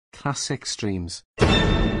classic streams.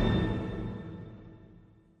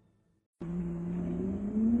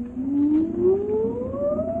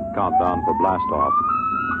 Countdown for blast off.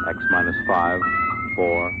 X minus 5,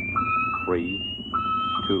 4, 3,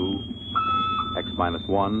 2, X minus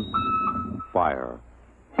 1, fire.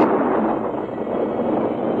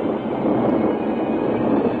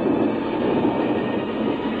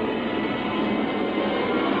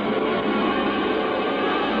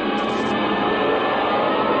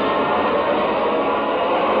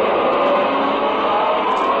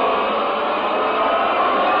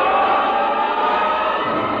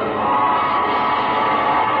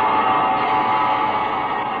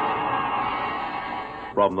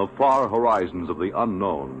 From the far horizons of the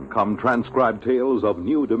unknown come transcribed tales of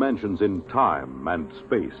new dimensions in time and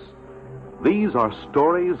space. These are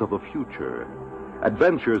stories of the future,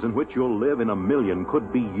 adventures in which you'll live in a million,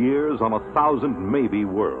 could be years, on 1,000 maybe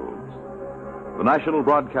worlds. The National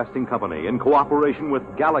Broadcasting Company, in cooperation with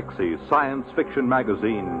Galaxy Science Fiction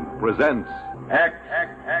Magazine, presents X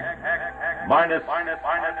minus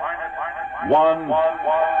 1.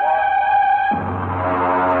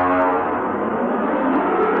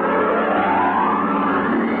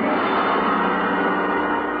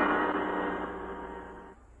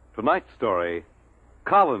 Tonight's story,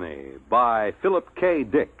 Colony, by Philip K.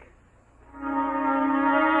 Dick.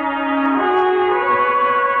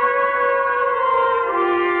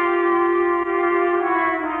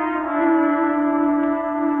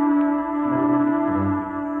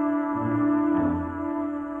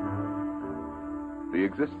 The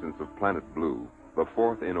existence of Planet Blue, the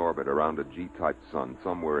fourth in orbit around a G-type sun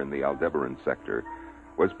somewhere in the Aldebaran sector,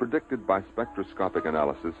 was predicted by spectroscopic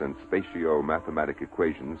analysis and spatio-mathematic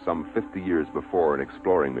equations some 50 years before an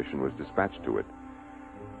exploring mission was dispatched to it.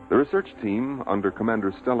 The research team, under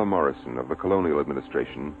Commander Stella Morrison of the Colonial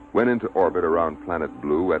Administration, went into orbit around Planet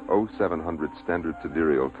Blue at 0700 Standard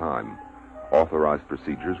Sidereal Time. Authorized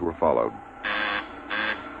procedures were followed.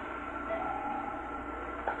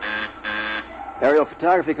 Aerial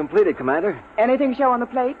photography completed, Commander. Anything show on the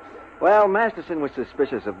plates? Well, Masterson was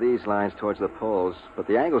suspicious of these lines towards the poles, but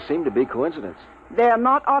the angles seemed to be coincidence. They're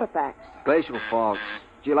not artifacts. Glacial faults.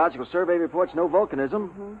 Geological survey reports no volcanism.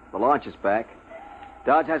 Mm-hmm. The launch is back.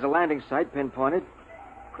 Dodge has a landing site pinpointed.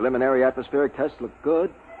 Preliminary atmospheric tests look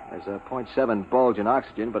good. There's a 0.7 bulge in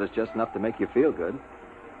oxygen, but it's just enough to make you feel good.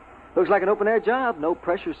 Looks like an open-air job. No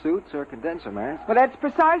pressure suits or condenser masks. Well, that's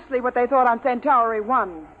precisely what they thought on Centauri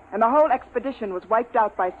 1. And the whole expedition was wiped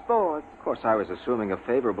out by spores. Of course, I was assuming a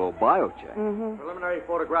favorable biocheck. Mm-hmm. Preliminary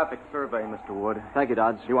photographic survey, Mr. Wood. Thank you,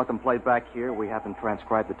 Dodge. Do you want them played back here? We haven't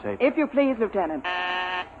transcribed the tape. If you please, Lieutenant.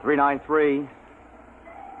 393.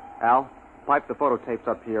 Al, pipe the photo tapes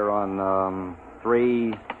up here on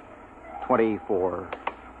 324.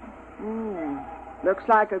 Looks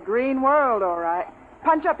like a green world, all right.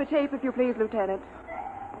 Punch up the tape, if you please, Lieutenant.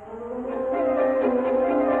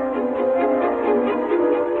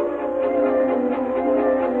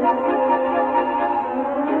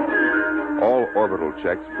 All orbital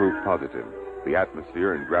checks proved positive. The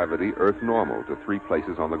atmosphere and gravity Earth normal to 3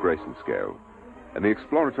 places on the Grayson scale. And the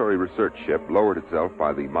exploratory research ship lowered itself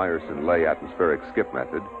by the Meyerson-Lay atmospheric skip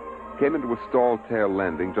method, came into a stalled tail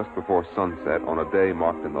landing just before sunset on a day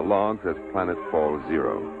marked in the logs as Planet Fall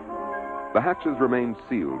 0. The hatches remained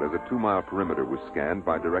sealed as a 2-mile perimeter was scanned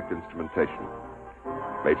by direct instrumentation.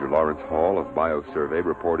 Major Lawrence Hall of Biosurvey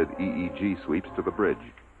reported EEG sweeps to the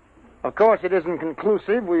bridge. Of course, it isn't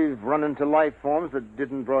conclusive. We've run into life forms that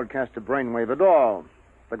didn't broadcast a brainwave at all.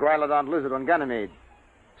 The Grylodon lizard on Ganymede.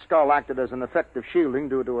 Skull acted as an effective shielding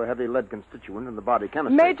due to a heavy lead constituent in the body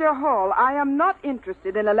chemistry. Major Hall, I am not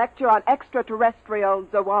interested in a lecture on extraterrestrial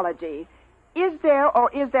zoology. Is there or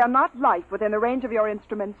is there not life within the range of your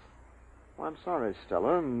instruments? Well, I'm sorry,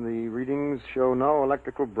 Stella. The readings show no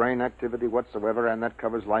electrical brain activity whatsoever, and that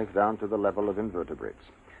covers life down to the level of invertebrates.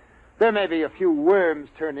 There may be a few worms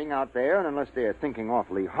turning out there, and unless they're thinking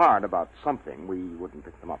awfully hard about something, we wouldn't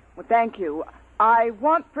pick them up. Well, thank you. I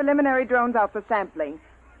want preliminary drones out for sampling.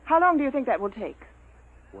 How long do you think that will take?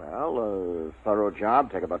 Well, a thorough job.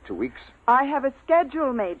 Take about 2 weeks. I have a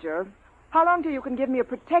schedule, Major. How long do you can give me a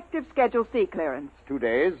protective Schedule C clearance? 2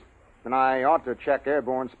 days. Then I ought to check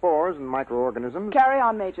airborne spores and microorganisms. Carry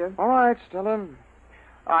on, Major. All right, Stella.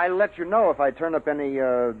 I'll let you know if I turn up any,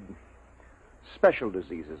 special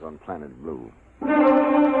diseases on Planet Blue.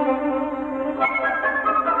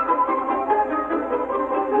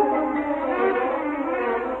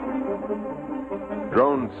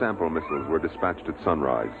 Drone sample missiles were dispatched at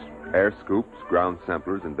sunrise. Air scoops, ground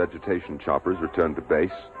samplers, and vegetation choppers returned to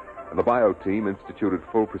base, and the bio team instituted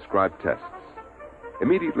full prescribed tests.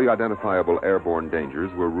 Immediately identifiable airborne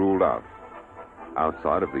dangers were ruled out.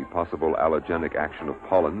 Outside of the possible allergenic action of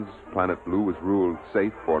pollens, Planet Blue was ruled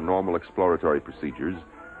safe for normal exploratory procedures,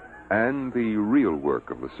 and the real work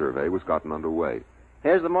of the survey was gotten underway.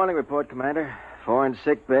 Here's the morning report, Commander. 4 in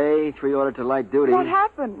sick bay, 3 ordered to light duty. What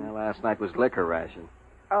happened? Well, last night was liquor ration.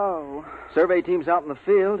 Oh. Survey teams out in the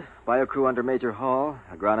field, bio crew under Major Hall,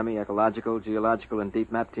 agronomy, ecological, geological, and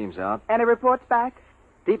deep map teams out. Any reports back?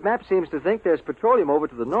 Deep map seems to think there's petroleum over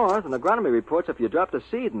to the north, and agronomy reports if you dropped a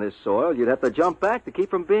seed in this soil, you'd have to jump back to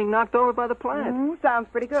keep from being knocked over by the plant. Sounds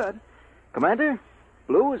pretty good. Commander,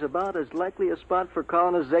 Blue is about as likely a spot for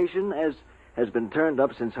colonization as has been turned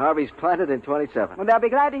up since Harvey's planted in 27. Well, they'll be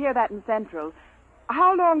glad to hear that in Central.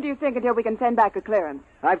 How long do you think until we can send back a clearance?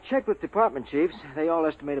 I've checked with department chiefs. They all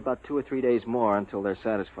estimate about 2 or 3 days more until they're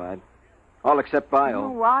satisfied. All except bio.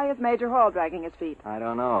 Why is Major Hall dragging his feet? I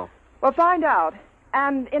don't know. Well, find out.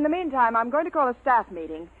 And in the meantime, I'm going to call a staff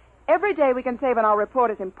meeting. Every day we can save on our report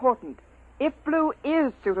is important. If Blue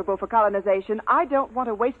is suitable for colonization, I don't want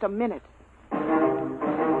to waste a minute.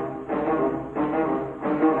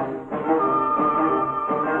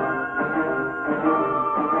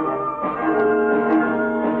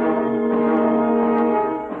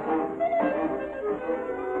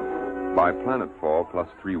 By planetfall plus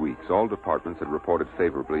 3 weeks, all departments had reported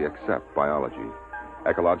favorably except biology.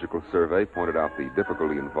 Ecological survey pointed out the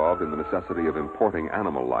difficulty involved in the necessity of importing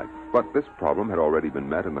animal life. But this problem had already been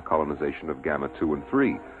met in the colonization of Gamma 2 and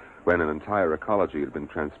 3, when an entire ecology had been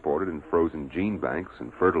transported in frozen gene banks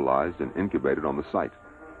and fertilized and incubated on the site.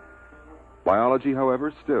 Biology,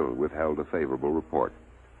 however, still withheld a favorable report.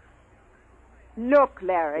 Look,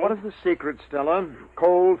 Larry. What is the secret, Stella?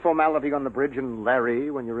 Cold formality on the bridge and Larry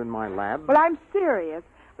when you're in my lab? Well, I'm serious.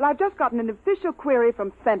 Well, I've just gotten an official query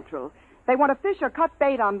from Central. They want to fish or cut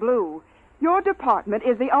bait on Blue. Your department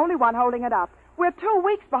is the only one holding it up. We're 2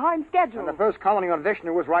 weeks behind schedule. And the first colony on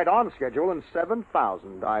Vishnu was right on schedule, and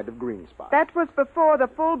 7,000 died of green spot. That was before the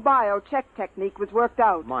full bio-check technique was worked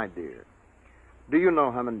out. My dear, do you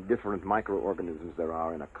know how many different microorganisms there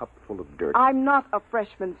are in a cup full of dirt? I'm not a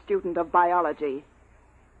freshman student of biology.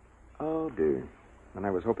 Oh, dear. And I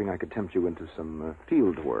was hoping I could tempt you into some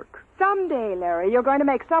field work. Someday, Larry, you're going to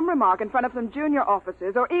make some remark in front of some junior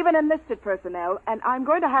officers or even enlisted personnel, and I'm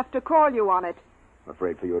going to have to call you on it.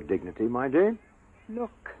 Afraid for your dignity, my dear?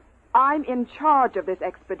 Look, I'm in charge of this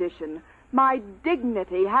expedition. My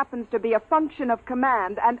dignity happens to be a function of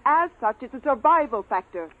command, and as such, it's a survival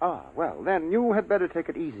factor. Ah, well, then you had better take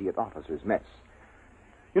it easy at officers' mess.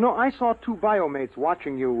 You know, I saw 2 biomates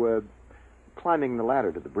watching you climbing the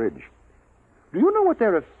ladder to the bridge. Do you know what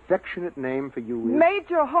their affectionate name for you is?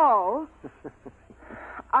 Major Hall.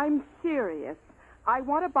 I'm serious. I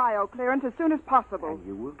want a bio clearance as soon as possible. And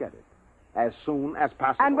you will get it. As soon as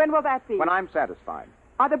possible. And when will that be? When I'm satisfied.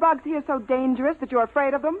 Are the bugs here so dangerous that you're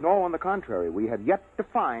afraid of them? No, on the contrary. We have yet to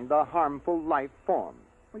find a harmful life form.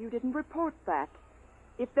 Well, you didn't report that.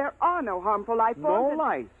 If there are no harmful life No forms...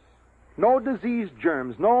 lice. No disease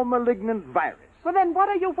germs. No malignant virus. Well, then what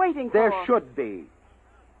are you waiting for? There should be.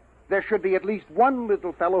 There should be at least one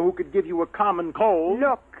little fellow who could give you a common cold.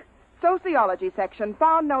 Look, sociology section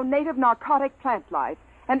found no native narcotic plant life.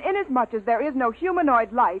 And inasmuch as there is no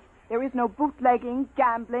humanoid life, there is no bootlegging,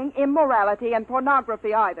 gambling, immorality, and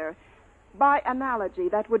pornography either. By analogy,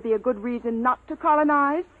 that would be a good reason not to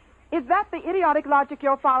colonize. Is that the idiotic logic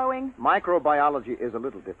you're following? Microbiology is a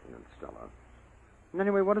little different, Stella. And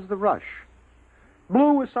anyway, what is the rush?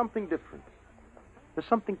 Blue is something different. There's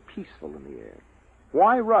something peaceful in the air.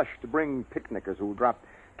 Why rush to bring picnickers who will drop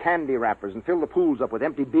candy wrappers and fill the pools up with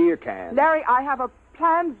empty beer cans? Larry, I have a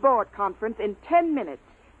planned board conference in 10 minutes.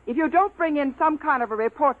 If you don't bring in some kind of a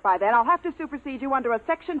report by then, I'll have to supersede you under a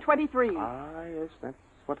Section 23. Ah, yes, that's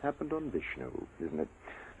what happened on Vishnu, isn't it?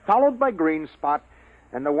 Followed by Green Spot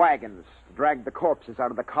and the wagons to drag the corpses out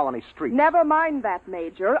of the colony street. Never mind that,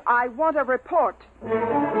 Major. I want a report.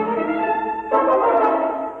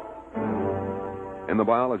 In the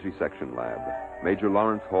biology section lab, Major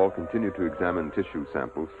Lawrence Hall continued to examine tissue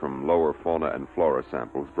samples from lower fauna and flora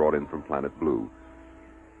samples brought in from Planet Blue.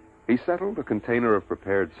 He settled a container of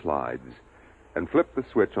prepared slides and flipped the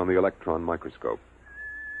switch on the electron microscope.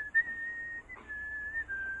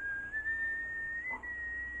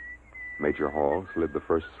 Major Hall slid the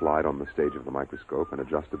first slide on the stage of the microscope and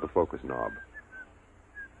adjusted the focus knob.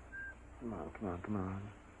 Come on.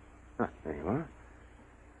 Ah, there you are.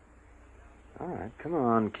 All right, come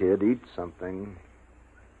on, kid. Eat something.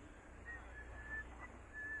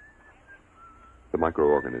 The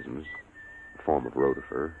microorganisms, a form of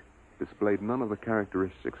rotifer, displayed none of the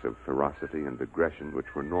characteristics of ferocity and aggression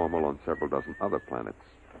which were normal on several dozen other planets.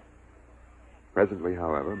 Presently,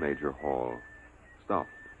 however, Major Hall stopped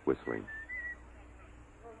whistling.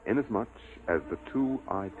 Inasmuch as the two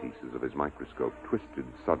eyepieces of his microscope twisted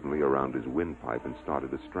suddenly around his windpipe and started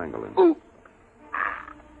to strangle him. Ooh.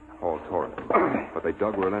 Hall tore at them, but they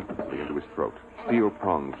dug relentlessly into his throat, steel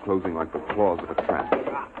prongs closing like the claws of a trap.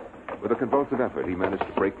 With a convulsive effort, he managed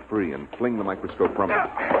to break free and fling the microscope from him.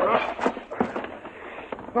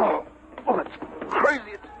 Oh, that's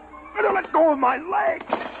crazy. It's gonna let go of my leg.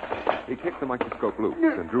 He kicked the microscope loose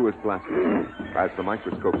and drew his blaster. As the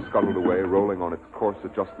microscope scuttled away, rolling on its coarse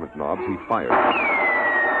adjustment knobs, he fired.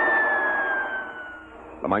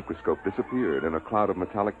 The microscope disappeared in a cloud of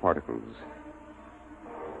metallic particles.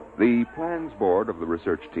 The plans board of the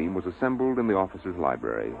research team was assembled in the officer's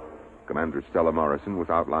library. Commander Stella Morrison was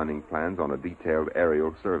outlining plans on a detailed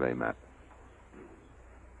aerial survey map.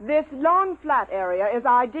 This long, flat area is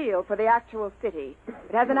ideal for the actual city.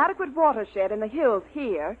 It has an adequate watershed in the hills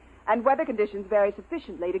here, and weather conditions vary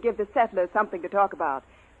sufficiently to give the settlers something to talk about.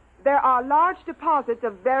 There are large deposits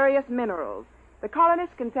of various minerals. The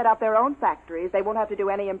colonists can set up their own factories. They won't have to do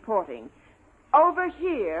any importing. Over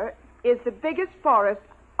here is the biggest forest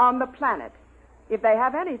on the planet. If they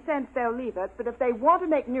have any sense, they'll leave it, but if they want to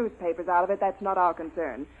make newspapers out of it, that's not our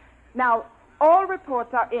concern. Now, all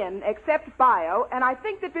reports are in except bio, and I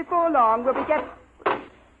think that before long we'll be getting...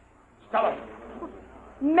 Stella!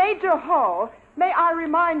 Major Hall, may I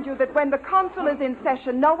remind you that when the consul is in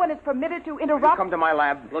session, no one is permitted to interrupt... Come to my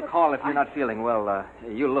lab. Look, Hall, if you're not feeling well,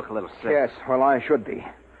 you look a little sick. Yes, well, I should be.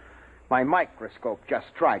 My microscope just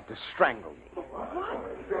tried to strangle me.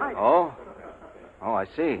 Oh? Oh, I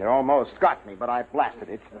see. It almost got me, but I blasted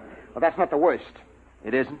it. Well, that's not the worst.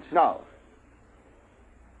 It isn't? No.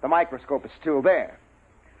 The microscope is still there.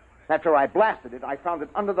 After I blasted it, I found it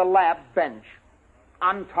under the lab bench,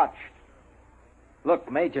 untouched.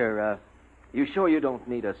 Look, Major, you sure you don't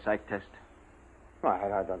need a psych test? Well,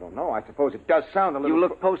 I don't know. I suppose it does sound a little... You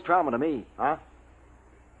look post-trauma to me. Huh?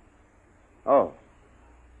 Oh.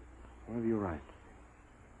 Well, you're right.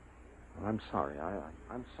 Well, I'm sorry.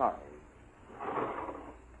 I'm sorry.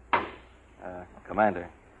 Commander.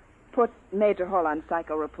 Put Major Hall on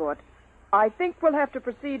psycho report. I think we'll have to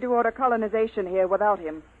proceed to order colonization here without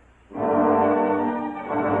him.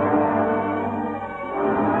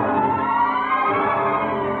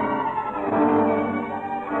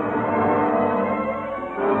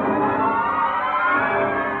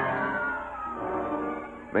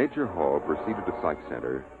 Major Hall proceeded to Psych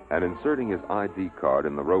Center and, inserting his ID card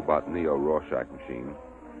in the robot Neo Rorschach machine,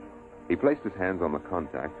 he placed his hands on the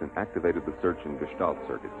contacts and activated the search and gestalt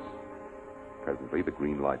circuits. Presently, the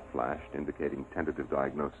green light flashed, indicating tentative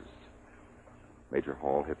diagnosis. Major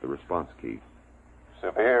Hall hit the response key.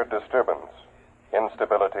 Severe disturbance.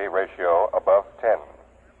 Instability ratio above 10.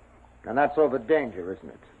 And that's over danger, isn't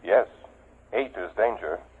it? Yes. 8 is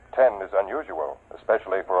danger. 10 is unusual,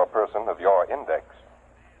 especially for a person of your index.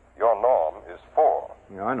 Your norm is 4.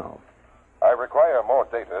 Yeah, I know. I require more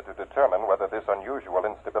data to determine whether this unusual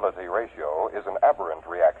instability ratio is an aberrant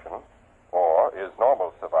reaction or is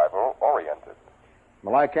normal survival oriented.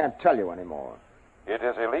 Well, I can't tell you anymore. It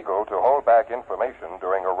is illegal to hold back information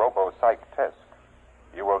during a robo-psych test.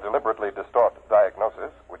 You will deliberately distort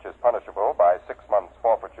diagnosis, which is punishable by 6 months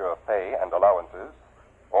forfeiture of pay and allowances,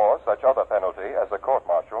 or such other penalty as a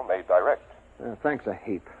court-martial may direct. Thanks a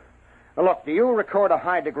heap. Now, look, do you record a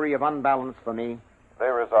high degree of unbalance for me?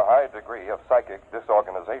 There is a high degree of psychic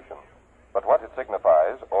disorganization, but what it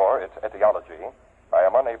signifies, or its etiology, I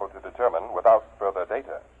am unable to determine without further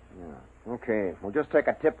data. Yeah. Okay. Well, just take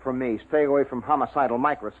a tip from me. Stay away from homicidal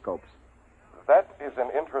microscopes. That is an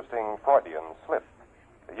interesting Freudian slip.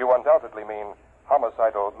 You undoubtedly mean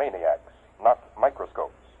homicidal maniacs, not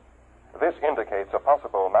microscopes. This indicates a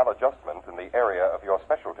possible maladjustment in the area of your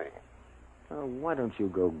specialty. Why don't you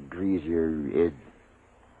go grease your id?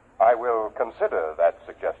 I will consider that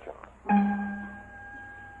suggestion.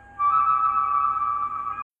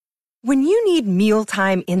 When you need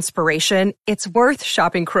mealtime inspiration, it's worth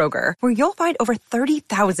shopping Kroger, where you'll find over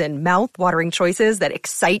 30,000 mouth-watering choices that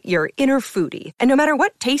excite your inner foodie. And no matter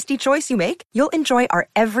what tasty choice you make, you'll enjoy our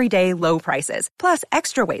everyday low prices, plus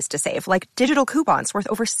extra ways to save, like digital coupons worth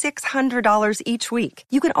over $600 each week.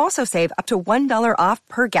 You can also save up to $1 off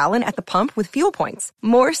per gallon at the pump with fuel points.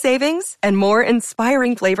 More savings and more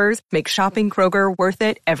inspiring flavors make shopping Kroger worth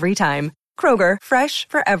it every time. Kroger, fresh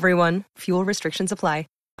for everyone. Fuel restrictions apply.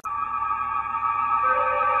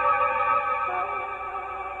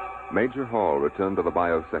 Major Hall returned to the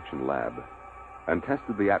biosection lab and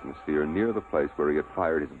tested the atmosphere near the place where he had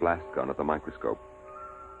fired his blast gun at the microscope.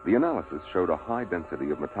 The analysis showed a high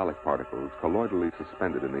density of metallic particles colloidally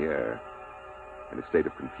suspended in the air. In a state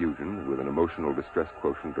of confusion, with an emotional distress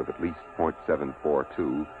quotient of at least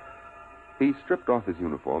 .742, he stripped off his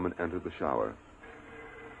uniform and entered the shower.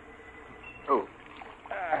 Oh.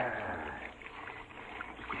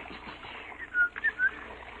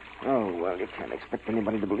 Oh, well, you can't expect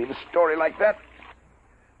anybody to believe a story like that.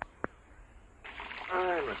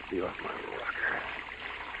 I must be off my rocker.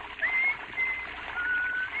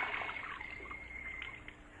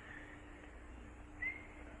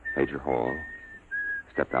 Major Hall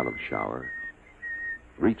stepped out of the shower,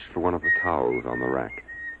 reached for one of the towels on the rack.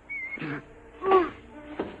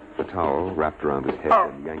 The towel wrapped around his head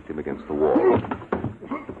and yanked him against the wall.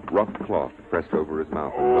 Rough cloth pressed over his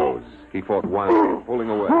mouth and nose. He fought wildly, pulling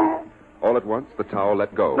away. All at once, the towel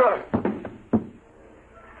let go.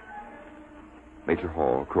 Major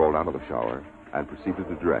Hall crawled out of the shower and proceeded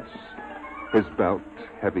to dress. His belt,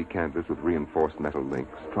 heavy canvas with reinforced metal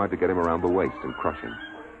links, tried to get him around the waist and crush him.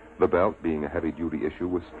 The belt, being a heavy-duty issue,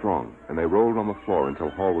 was strong, and they rolled on the floor until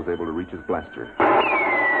Hall was able to reach his blaster.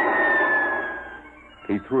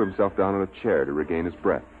 He threw himself down on a chair to regain his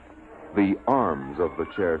breath. The arms of the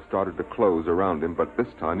chair started to close around him, but this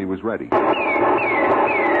time he was ready.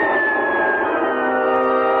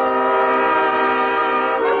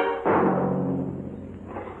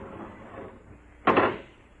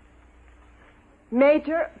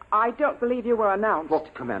 Major, I don't believe you were announced.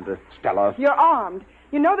 Look, Commander. Stella. You're armed.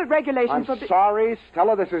 You know the regulations I'm sorry,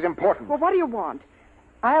 Stella. This is important. Well, what do you want?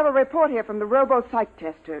 I have a report here from the robo-psych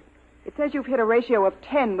tester. It says you've hit a ratio of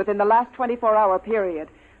 10 within the last 24-hour period.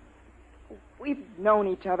 We've known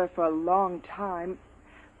each other for a long time.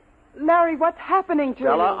 Larry, what's happening to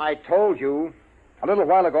Stella, you? I told you. A little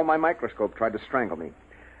while ago, my microscope tried to strangle me.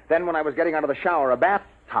 Then when I was getting out of the shower, a bath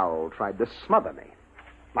towel tried to smother me.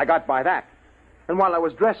 I got by that. And while I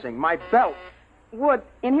was dressing, my belt... Wood,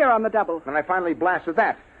 in here on the double. And I finally blasted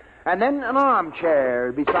that. And then an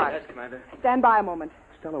armchair beside... Yes, Commander. Stand by a moment.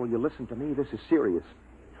 Stella, will you listen to me? This is serious.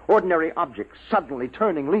 Ordinary objects suddenly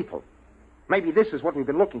turning lethal. Maybe this is what we've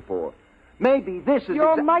been looking for. Maybe this is...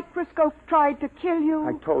 Your microscope tried to kill you?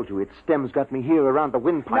 I told you, its stems got me here around the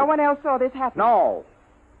windpipe. No one else saw this happen? No.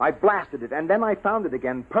 I blasted it, and then I found it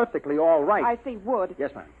again, perfectly all right. I see. Wood.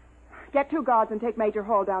 Yes, ma'am. Get 2 guards and take Major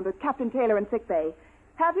Hall down to Captain Taylor in sick bay.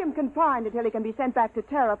 Have him confined until he can be sent back to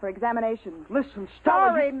Terra for examination. Listen, Stella...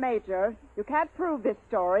 Sorry, Major. You can't prove this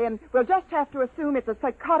story, and we'll just have to assume it's a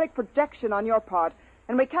psychotic projection on your part.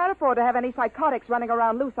 And we can't afford to have any psychotics running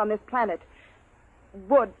around loose on this planet.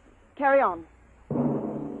 Wood, carry on.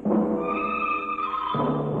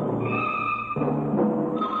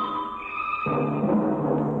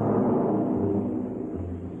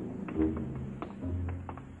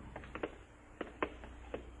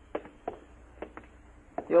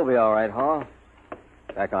 You'll be all right, Hall.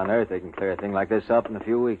 Back on Earth, they can clear a thing like this up in a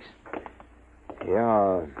few weeks.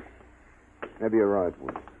 Yeah, maybe you're right,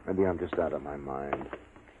 Wood. Maybe I'm just out of my mind.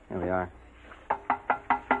 Here we are.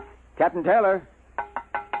 Captain Taylor.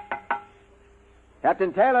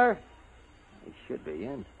 Captain Taylor. He should be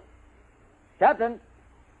in. Captain.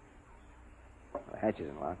 The hatch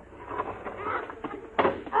isn't locked.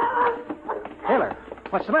 Taylor,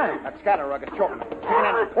 what's the matter? That scatter rug is choking him. Take an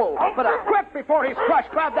end and pull. But quick before he's crushed.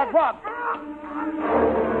 Grab that rug.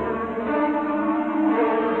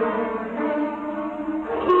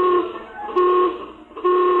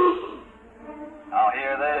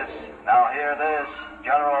 Now hear this.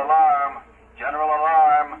 General alarm. General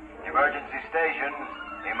alarm. Emergency stations.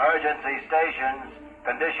 Emergency stations.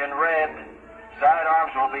 Condition red.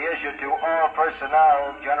 Sidearms will be issued to all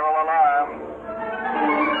personnel. General alarm.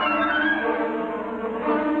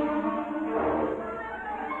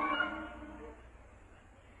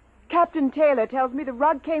 Captain Taylor tells me the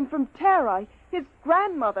rug came from Terra. His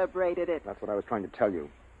grandmother braided it. That's what I was trying to tell you.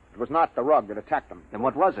 It was not the rug that attacked them. Then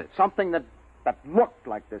what was it? Something that looked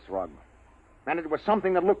like this rug. And it was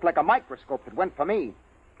something that looked like a microscope that went for me.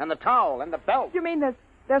 And the towel and the belt. You mean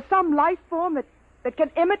there's some life form that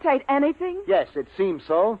can imitate anything? Yes, it seems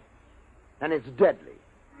so. And it's deadly.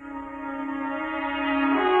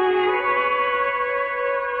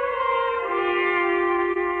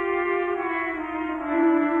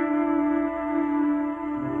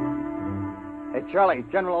 Hey, Charlie,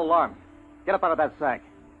 general alarm. Get up out of that sack.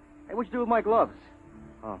 Hey, what'd you do with my gloves?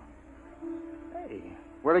 Oh. Hey,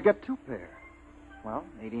 where'd I get 2 pair? Well,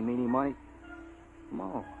 eeny, meeny, miny,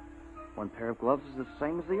 mo. 1 pair of gloves is the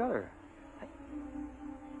same as the other.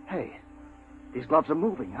 Hey, these gloves are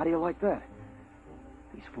moving. How do you like that?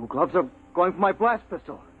 These fool gloves are going for my blast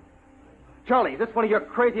pistol. Charlie, is this one of your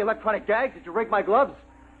crazy electronic gags? Did you rig my gloves?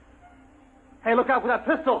 Hey, look out for that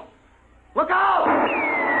pistol! Look out!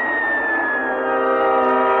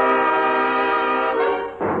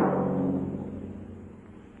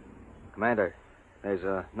 Commander,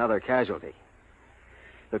 there's another casualty.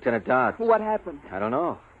 Lieutenant Dodds. What happened? I don't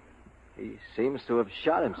know. He seems to have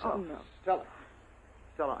shot himself. Oh, no.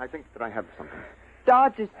 Stella, I think that I have something.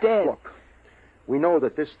 Dodge is dead. Look, we know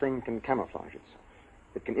that this thing can camouflage itself.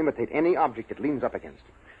 It can imitate any object it leans up against.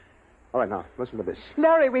 All right, now, listen to this.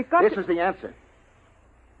 Larry, we've got This is the answer.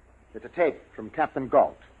 It's a tape from Captain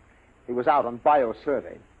Galt. He was out on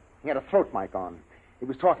bio-survey. He had a throat mic on. He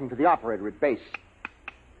was talking to the operator at base.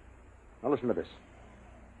 Now, listen to this.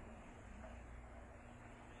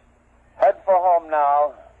 Head for home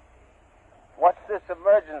now. What's this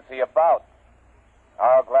emergency about?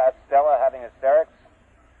 Hourglass Stella having hysterics?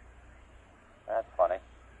 That's funny.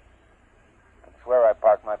 I can swear I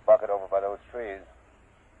parked my bucket over by those trees.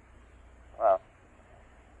 Well,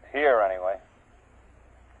 it's here anyway.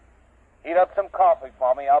 Heat up some coffee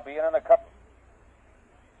for me. I'll be in a couple.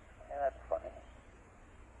 Yeah, that's funny.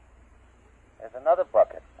 There's another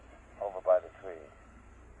bucket over by the tree.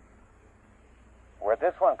 Where'd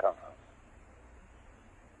this one come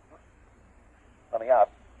from? Let me out.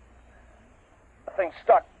 The thing's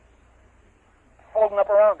stuck. Folding up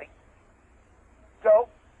around me. Joe,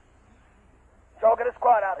 get a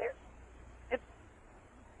squad out here.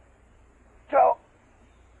 Joe.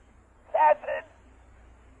 Acid.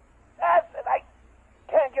 I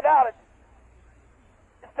can't get out.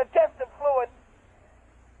 It's digestive fluid.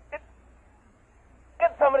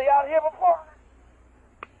 Get somebody out here before.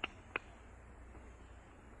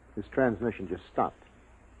 His transmission just stopped.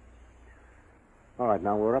 All right,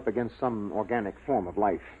 now we're up against some organic form of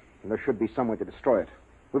life, and there should be some way to destroy it.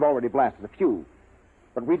 We've already blasted a few,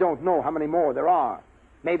 but we don't know how many more there are.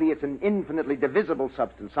 Maybe it's an infinitely divisible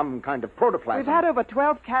substance, some kind of protoplasm. We've had over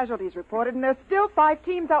 12 casualties reported, and there's still 5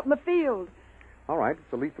 teams out in the field. All right,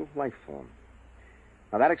 it's a lethal life form.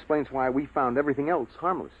 Now, that explains why we found everything else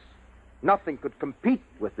harmless. Nothing could compete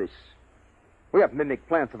with this. We have mimic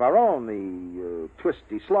plants of our own, the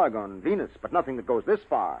twisty slug on Venus, but nothing that goes this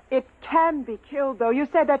far. It can be killed, though. You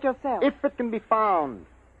said that yourself. If it can be found.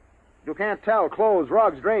 You can't tell. Clothes,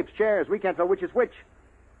 rugs, drapes, chairs. We can't tell which is which.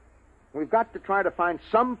 We've got to try to find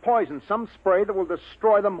some poison, some spray that will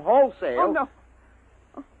destroy them wholesale. Oh,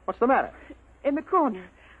 no. What's the matter? In the corner.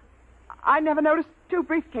 I never noticed 2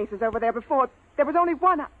 briefcases over there before. There was only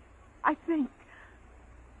one, I think.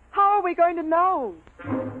 How are we going to know?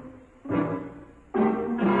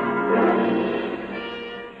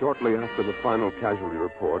 Shortly after the final casualty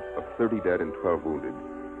report of 30 dead and 12 wounded,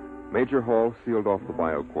 Major Hall sealed off the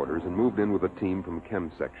bio quarters and moved in with a team from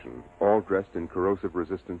Chem Section, all dressed in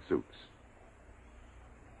corrosive-resistant suits.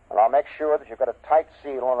 Well, I'll make sure that you've got a tight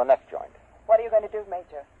seal on the neck joint. What are you going to do,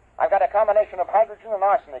 Major? I've got a combination of hydrogen and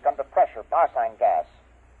arsenic under pressure, arsine gas.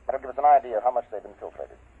 That'll give us an idea of how much they've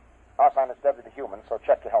infiltrated. Arsine is deadly to humans, so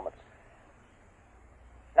check your helmets.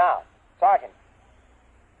 Now, Sergeant,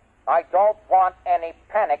 I don't want any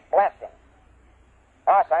panic blasting.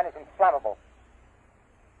 Arsine is inflammable.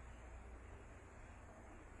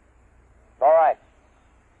 All right.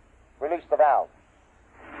 Release the valve.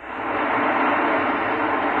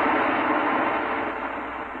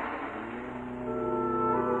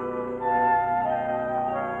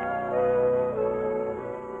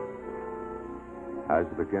 As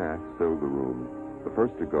the gas filled the room, the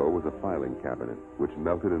first to go was a filing cabinet, which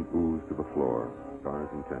melted and oozed to the floor, stars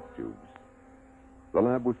and test tubes. The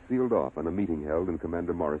lab was sealed off and a meeting held in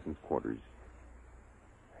Commander Morrison's quarters.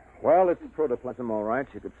 Well, it's protoplasm, all right.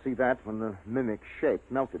 You could see that when the mimic shape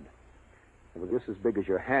melted. It was just as big as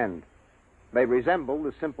your hand. They resemble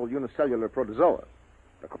the simple unicellular protozoa.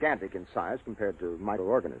 They're gigantic in size compared to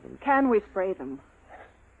microorganisms. Can we spray them?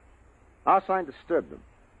 Arsine disturbed them,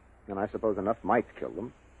 and I suppose enough might kill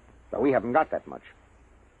them. But we haven't got that much.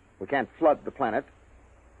 We can't flood the planet.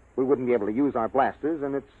 We wouldn't be able to use our blasters,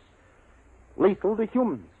 and it's lethal to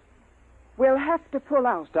humans. We'll have to pull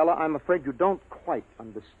out. Stella, I'm afraid you don't quite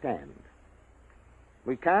understand.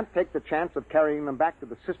 We can't take the chance of carrying them back to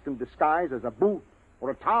the system disguised as a boot or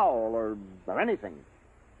a towel or anything.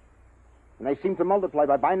 And they seem to multiply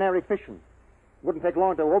by binary fission. It wouldn't take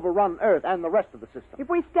long to overrun Earth and the rest of the system. If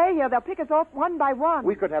we stay here, they'll pick us off one by one.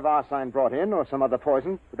 We could have arsine brought in or some other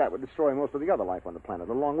poison, but that would destroy most of the other life on the planet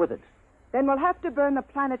along with it. Then we'll have to burn the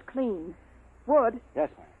planet clean. Wood? Yes,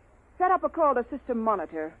 ma'am. Set up a call to system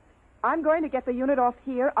monitor. I'm going to get the unit off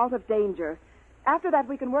here out of danger. After that,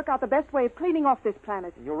 we can work out the best way of cleaning off this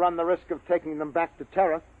planet. You run the risk of taking them back to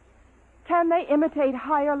Terra. Can they imitate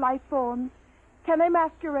higher life forms? Can they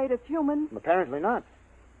masquerade as humans? Apparently not.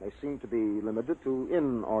 They seem to be limited to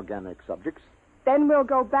inorganic subjects. Then we'll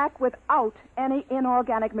go back without any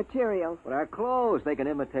inorganic material. But our clothes, they can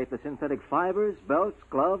imitate the synthetic fibers, belts,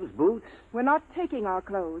 gloves, boots. We're not taking our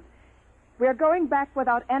clothes. We're going back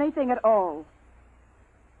without anything at all.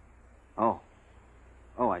 Oh,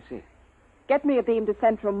 I see. Get me a beam to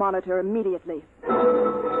Central Monitor immediately.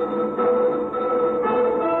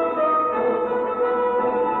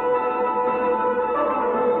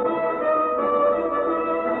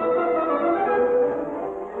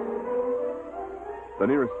 The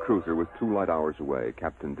nearest cruiser was 2 light hours away,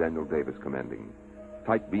 Captain Daniel Davis commanding.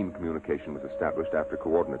 Tight beam communication was established after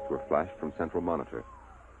coordinates were flashed from Central Monitor.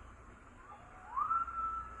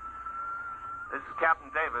 This is Captain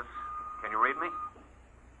Davis. Can you read me?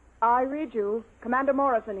 I read you. Commander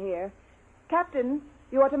Morrison here. Captain,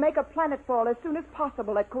 you are to make a planetfall as soon as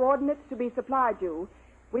possible at coordinates to be supplied you.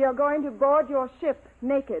 We are going to board your ship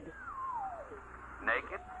naked.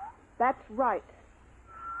 Naked? That's right.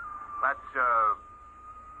 That's,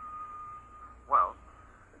 well,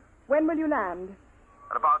 When will you land?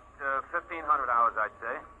 at about 1,500 hours, I'd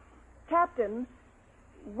say. Captain,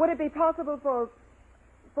 would it be possible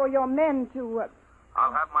for your men to...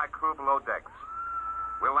 I'll have my crew below decks.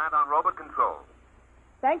 We'll land on robot control.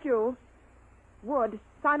 Thank you. Wood,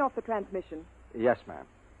 sign off the transmission. Yes, ma'am.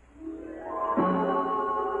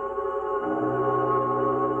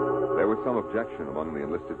 There was some objection among the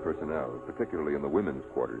enlisted personnel, particularly in the women's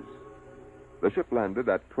quarters. The ship landed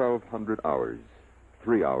at 1,200 hours,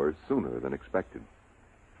 3 hours sooner than expected.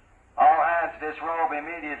 All hands disrobe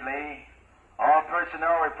immediately. All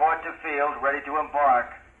personnel report to field, ready to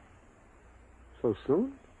embark. So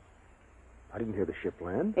soon? I didn't hear the ship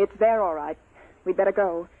land. It's there, all right. We'd better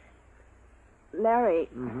go. Larry.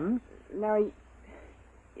 Mm-hmm. Larry,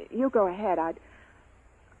 you go ahead.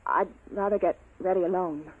 I'd rather get ready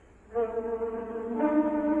alone.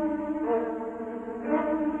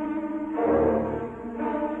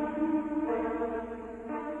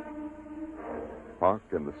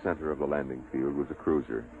 Parked in the center of the landing field was a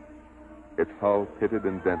cruiser, its hull pitted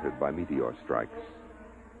and dented by meteor strikes.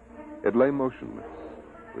 It lay motionless,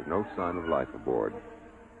 with no sign of life aboard.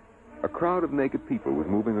 A crowd of naked people was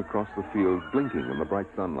moving across the field, blinking in the bright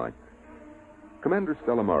sunlight. Commander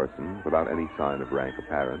Stella Morrison, without any sign of rank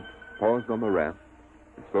apparent, paused on the ramp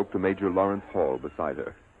and spoke to Major Lawrence Hall beside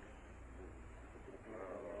her.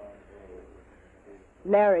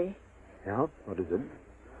 Larry, Yeah? What is it?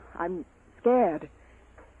 I'm scared.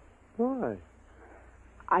 Why?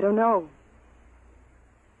 I don't know.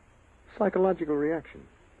 Psychological reaction.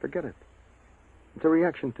 Forget it. It's a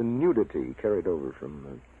reaction to nudity carried over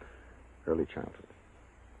from early childhood.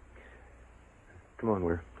 Come on,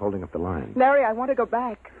 we're holding up the line. Larry, I want to go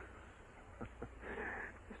back.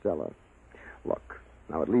 Stella, look.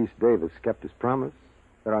 Now, at least Davis kept his promise.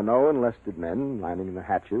 There are no enlisted men lining the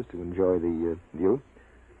hatches to enjoy the view.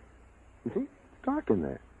 You see, it's dark in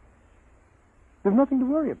there. There's nothing to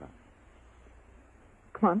worry about.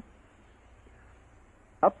 Come on.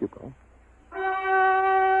 Up you go.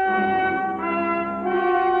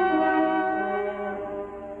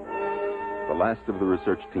 The last of the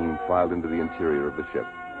research team filed into the interior of the ship,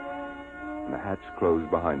 and the hatch closed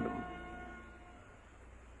behind them.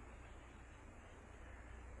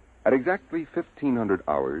 At exactly 1,500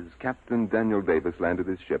 hours, Captain Daniel Davis landed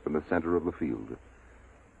his ship in the center of the field.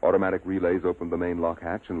 Automatic relays opened the main lock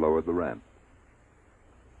hatch and lowered the ramp.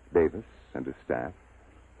 Davis and his staff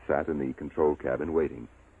sat in the control cabin waiting.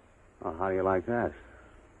 Well, how do you like that?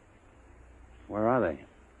 Where are they?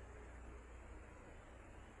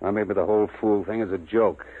 Well, maybe the whole fool thing is a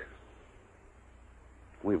joke.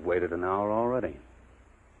 We've waited an hour already.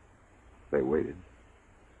 They waited.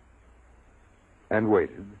 And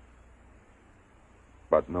waited.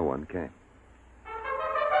 But no one came.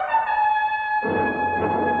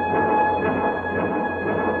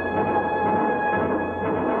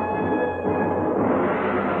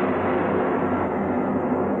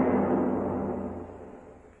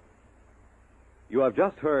 You have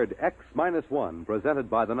just heard X-1, presented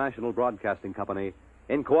by the National Broadcasting Company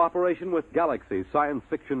in cooperation with Galaxy Science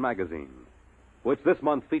Fiction Magazine, which this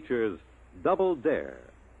month features Double Dare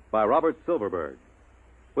by Robert Silverberg,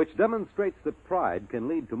 which demonstrates that pride can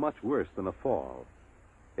lead to much worse than a fall.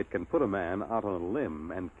 It can put a man out on a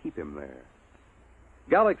limb and keep him there.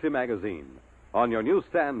 Galaxy Magazine, on your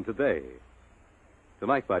newsstand today.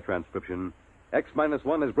 Tonight, by transcription,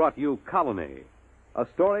 X-1 has brought you Colony, a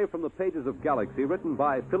story from the pages of Galaxy written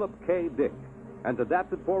by Philip K. Dick and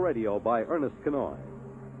adapted for radio by Ernest Kenoy.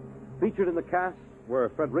 Featured in the cast were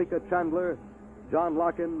Frederica Chandler, John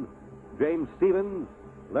Larkin, James Stevens,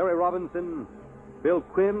 Larry Robinson, Bill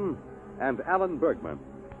Quinn, and Alan Bergman.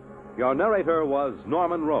 Your narrator was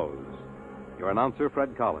Norman Rose. Your announcer,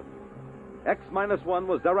 Fred Collins. X-1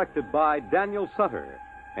 was directed by Daniel Sutter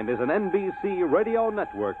and is an NBC Radio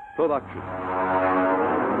Network production.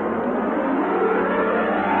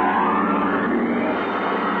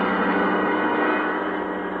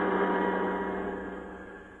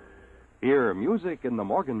 Hear music in the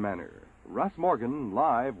Morgan manner. Russ Morgan,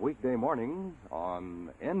 live weekday mornings on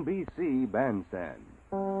NBC Bandstand.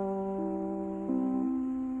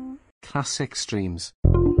 Classic Streams.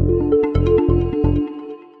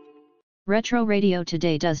 Retro Radio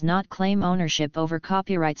Today does not claim ownership over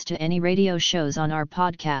copyrights to any radio shows on our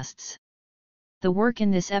podcasts. The work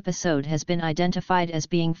in this episode has been identified as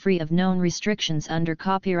being free of known restrictions under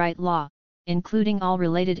copyright law, including all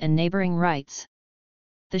related and neighboring rights.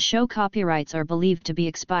 The show copyrights are believed to be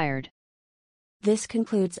expired. This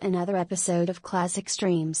concludes another episode of Classic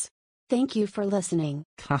Streams. Thank you for listening.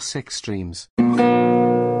 Classic Streams.